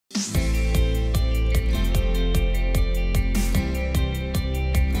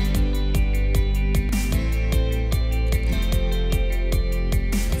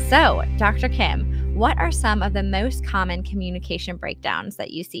So, Dr. Kim, what are some of the most common communication breakdowns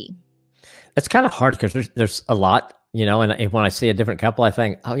that you see? It's kind of hard because there's a lot, and when I see a different couple, I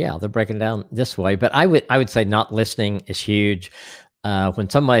think, oh yeah, they're breaking down this way. But I would say not listening is huge. When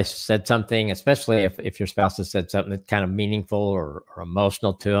somebody said something, especially if your spouse has said something that's kind of meaningful or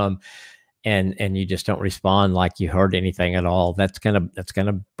emotional to them, and you just don't respond like you heard anything at all, that's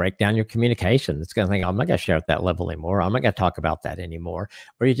gonna break down your communication. It's gonna think, I'm not gonna share at that level anymore. I'm not gonna talk about that anymore.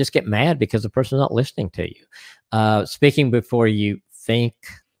 Or you just get mad because the person's not listening to you. Speaking before you think,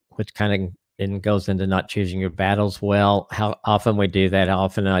 which kind of goes into not choosing your battles well. How often we do that? How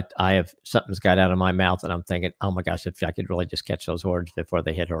often I have something's got out of my mouth and I'm thinking, oh my gosh, if I could really just catch those words before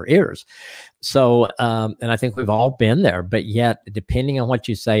they hit our ears. So, and I think we've all been there, but yet depending on what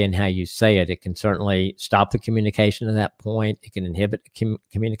you say and how you say it, it can certainly stop the communication at that point. It can inhibit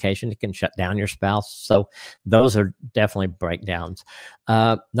communication. It can shut down your spouse. So those are definitely breakdowns.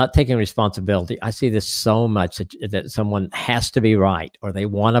 Not taking responsibility. I see this so much that someone has to be right, or they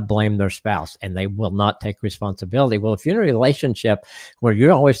want to blame their spouse and they will not take responsibility. Well, if you're in a relationship where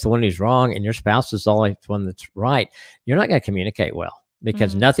you're always the one who's wrong and your spouse is always the one that's right, you're not going to communicate well,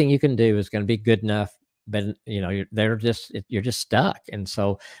 because nothing you can do is going to be good enough. But you're just stuck, and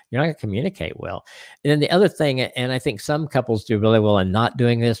so you're not going to communicate well. And then the other thing, and I think some couples do really well in not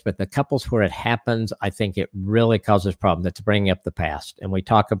doing this, but the couples where it happens, I think it really causes problems. That's bringing up the past, and we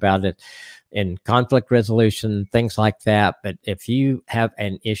talk about it in conflict resolution, things like that. But if you have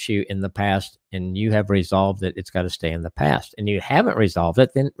an issue in the past and you have resolved it, it's got to stay in the past. And you haven't resolved it,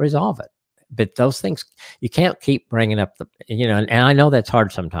 then resolve it. But those things, you can't keep bringing up and I know that's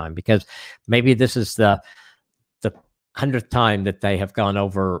hard sometimes, because maybe this is the 100th time that they have gone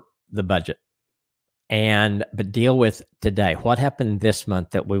over the budget. But deal with today. What happened this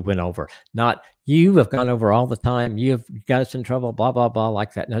month that we went over? Not, you have gone over all the time. You've got us in trouble, blah, blah, blah,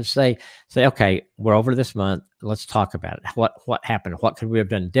 like that. Now say, okay, we're over this month. Let's talk about it. What happened? What could we have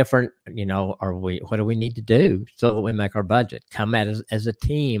done different? What do we need to do so that we make our budget? Come at it as a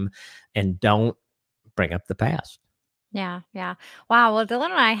team and don't bring up the past. Yeah. Yeah. Wow. Well, Dylan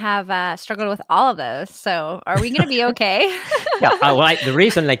and I have struggled with all of those. So are we going to be okay? Yeah. The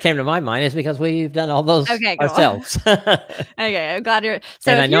reason they came to my mind is because we've done all those ourselves. Okay. I'm glad you're.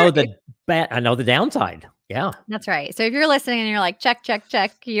 So and I know the downside. Yeah. That's right. So if you're listening and you're like, check,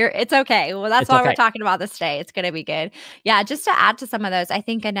 it's okay. Well, that's why we're talking about this today. It's going to be good. Yeah. Just to add to some of those, I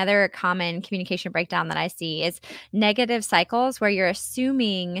think another common communication breakdown that I see is negative cycles, where you're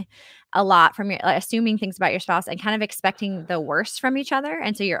assuming a lot from assuming things about your spouse and kind of expecting the worst from each other.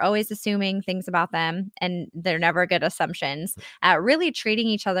 And so you're always assuming things about them, and they're never good assumptions, really treating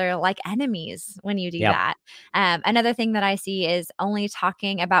each other like enemies when you do that. Another thing that I see is only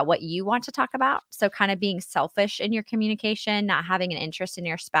talking about what you want to talk about. So kind of being selfish in your communication, not having an interest in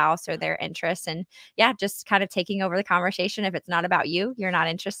your spouse or their interests. And just kind of taking over the conversation. If it's not about you, you're not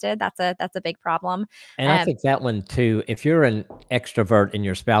interested. That's a big problem. And I think that one too, if you're an extrovert and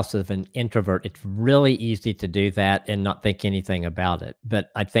your spouse is an introvert, it's really easy to do that and not think anything about it.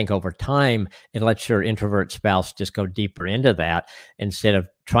 But I think over time, it lets your introvert spouse just go deeper into that, instead of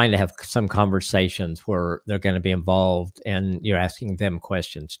trying to have some conversations where they're going to be involved and you're asking them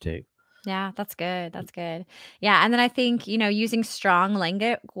questions too. Yeah, that's good. That's good. Yeah. And then I think, using strong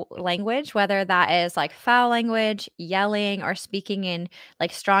language, whether that is like foul language, yelling, or speaking in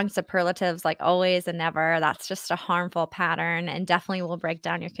like strong superlatives, like always and never, that's just a harmful pattern and definitely will break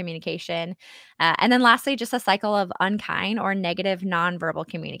down your communication. And then lastly, just a cycle of unkind or negative nonverbal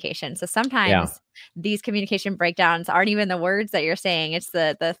communication. So sometimes these communication breakdowns aren't even the words that you're saying. It's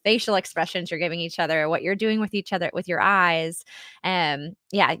the facial expressions you're giving each other, what you're doing with each other, with your eyes,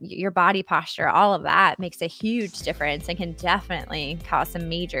 your body posture, all of that makes a huge difference and can definitely cause some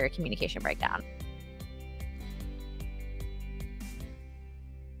major communication breakdown.